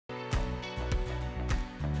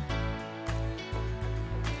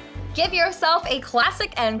Give yourself a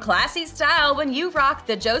classic and classy style when you rock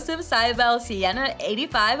the Josef Seibel Sienna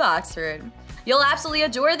 85 Oxford. You'll absolutely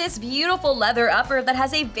adore this beautiful leather upper that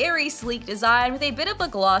has a very sleek design with a bit of a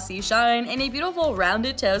glossy shine and a beautiful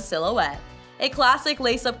rounded toe silhouette. A classic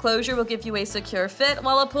lace-up closure will give you a secure fit,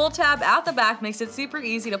 while a pull tab at the back makes it super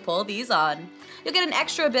easy to pull these on. You'll get an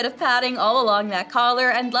extra bit of padding all along that collar,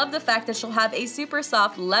 and love the fact that she'll have a super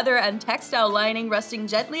soft leather and textile lining resting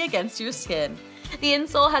gently against your skin. The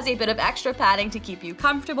insole has a bit of extra padding to keep you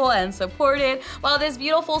comfortable and supported, while this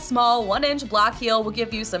beautiful small 1-inch block heel will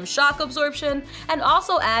give you some shock absorption and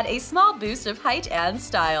also add a small boost of height and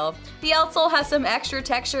style. The outsole has some extra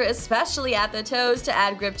texture, especially at the toes, to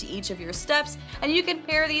add grip to each of your steps, and you can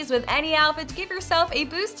pair these with any outfit to give yourself a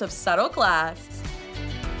boost of subtle class.